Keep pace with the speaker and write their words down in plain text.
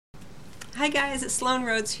Hi guys, it's Sloan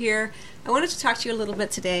Rhodes here. I wanted to talk to you a little bit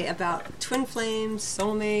today about twin flames,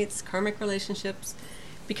 soulmates, karmic relationships,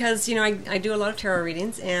 because I do a lot of tarot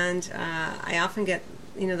readings, and I often get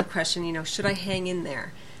the question, should I hang in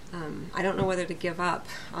there? I don't know whether to give up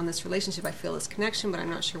on this relationship. I feel this connection, but I'm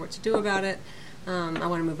not sure what to do about it. I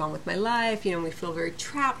want to move on with my life. We feel very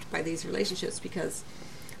trapped by these relationships because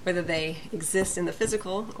whether they exist in the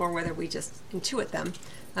physical or whether we just intuit them,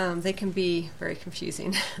 they can be very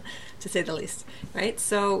confusing, to say the least, right?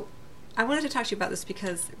 So I wanted to talk to you about this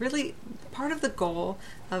because really part of the goal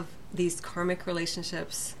of these karmic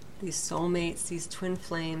relationships, these soulmates, these twin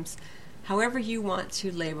flames, however you want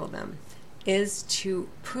to label them, is to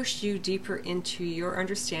push you deeper into your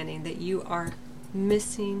understanding that you are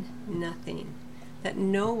missing nothing, that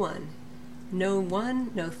no one,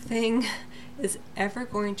 no thing is ever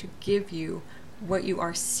going to give you what you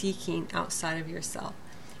are seeking outside of yourself.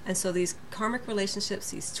 And so these karmic relationships,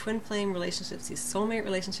 these twin flame relationships, these soulmate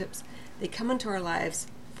relationships, they come into our lives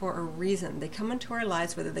for a reason. They come into our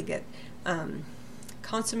lives whether they get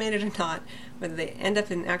consummated or not, whether they end up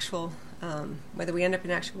in actual, whether we end up in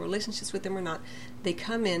actual relationships with them or not. They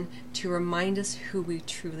come in to remind us who we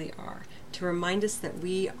truly are, to remind us that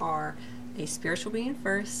we are a spiritual being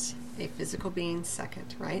first, a physical being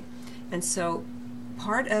second, right? And so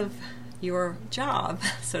part of your job,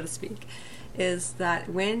 so to speak, is that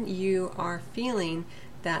when you are feeling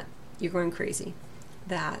that you're going crazy,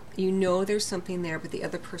 that there's something there but the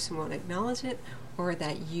other person won't acknowledge it, or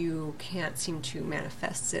that you can't seem to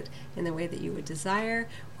manifest it in the way that you would desire,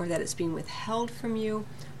 or that it's being withheld from you,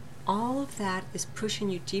 all of that is pushing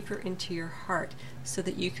you deeper into your heart so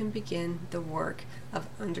that you can begin the work of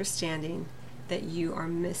understanding that you are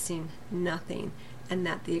missing nothing, and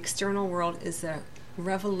that the external world is a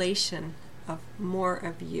revelation of more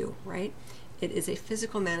of you, right? It is a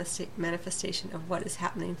physical manifestation of what is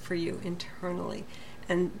happening for you internally,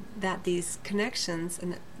 and that these connections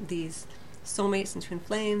and these soulmates and twin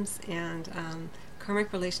flames and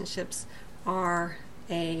karmic relationships are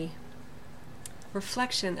a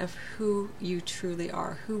reflection of who you truly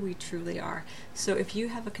are, who we truly are. So if you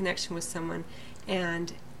have a connection with someone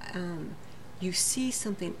and you see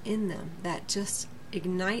something in them that just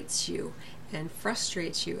ignites you and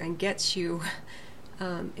frustrates you and gets you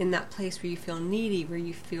in that place where you feel needy, where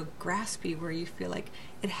you feel graspy, where you feel like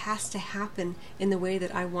it has to happen in the way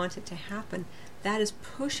that I want it to happen, that is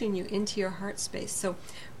pushing you into your heart space. So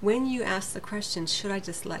when you ask the question, should I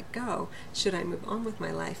just let go? Should I move on with my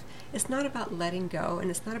life? It's not about letting go, and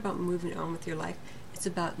it's not about moving on with your life. It's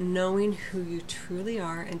about knowing who you truly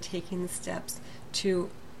are and taking the steps to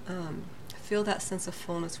feel that sense of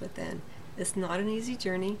fullness within. It's not an easy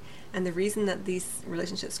journey, and the reason that these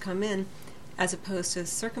relationships come in as opposed to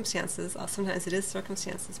circumstances, sometimes it is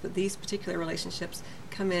circumstances, but these particular relationships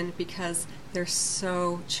come in because they're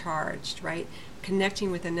so charged, right?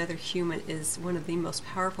 Connecting with another human is one of the most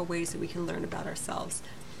powerful ways that we can learn about ourselves.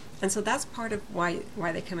 And so that's part of why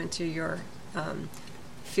they come into your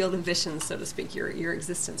field of vision, so to speak, your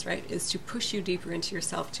existence, right? Is to push you deeper into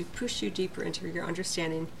yourself, to push you deeper into your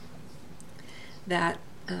understanding that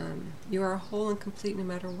you are whole and complete no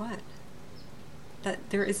matter what.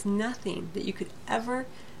 That there is nothing that you could ever,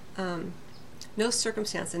 no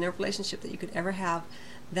circumstance and no relationship that you could ever have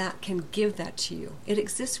that can give that to you. It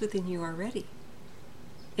exists within you already.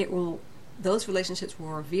 Those relationships will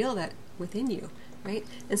reveal that within you, right?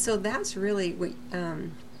 And so that's really what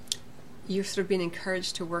you're sort of being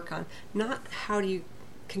encouraged to work on. Not how do you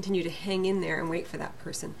continue to hang in there and wait for that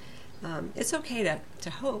person. It's okay to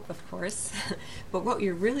hope, of course, but what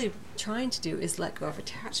you're really trying to do is let go of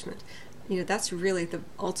attachment. That's really the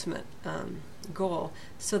ultimate goal,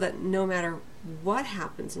 so that no matter what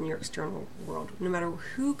happens in your external world, no matter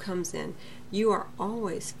who comes in, you are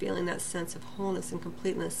always feeling that sense of wholeness and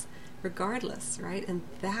completeness regardless, right? And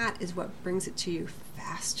that is what brings it to you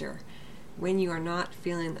faster when you are not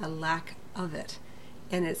feeling a lack of it.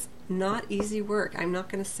 And it's not easy work. I'm not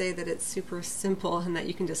going to say that it's super simple and that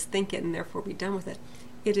you can just think it and therefore be done with it.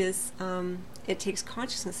 It is. It takes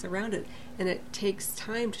consciousness around it, and it takes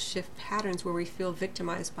time to shift patterns where we feel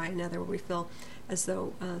victimized by another, where we feel as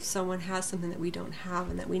though someone has something that we don't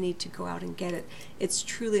have and that we need to go out and get it. It's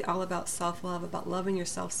truly all about self-love, about loving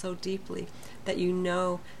yourself so deeply that you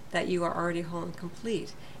know that you are already whole and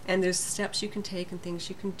complete. And there's steps you can take and things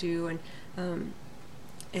you can do, and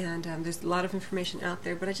there's a lot of information out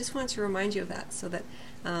there, but I just wanted to remind you of that so that,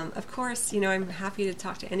 of course, I'm happy to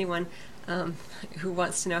talk to anyone who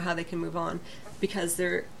wants to know how they can move on, because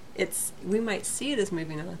we might see it as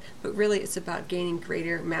moving on, but really it's about gaining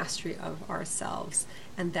greater mastery of ourselves,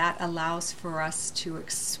 and that allows for us to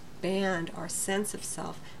expand our sense of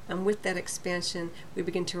self, and with that expansion we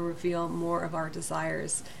begin to reveal more of our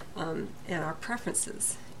desires and our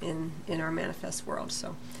preferences in our manifest world.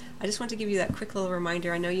 So I just want to give you that quick little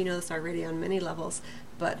reminder. I know you know this already on many levels,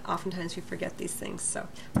 but oftentimes we forget these things. So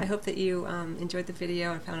I hope that you enjoyed the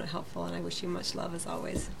video and found it helpful, and I wish you much love as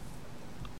always.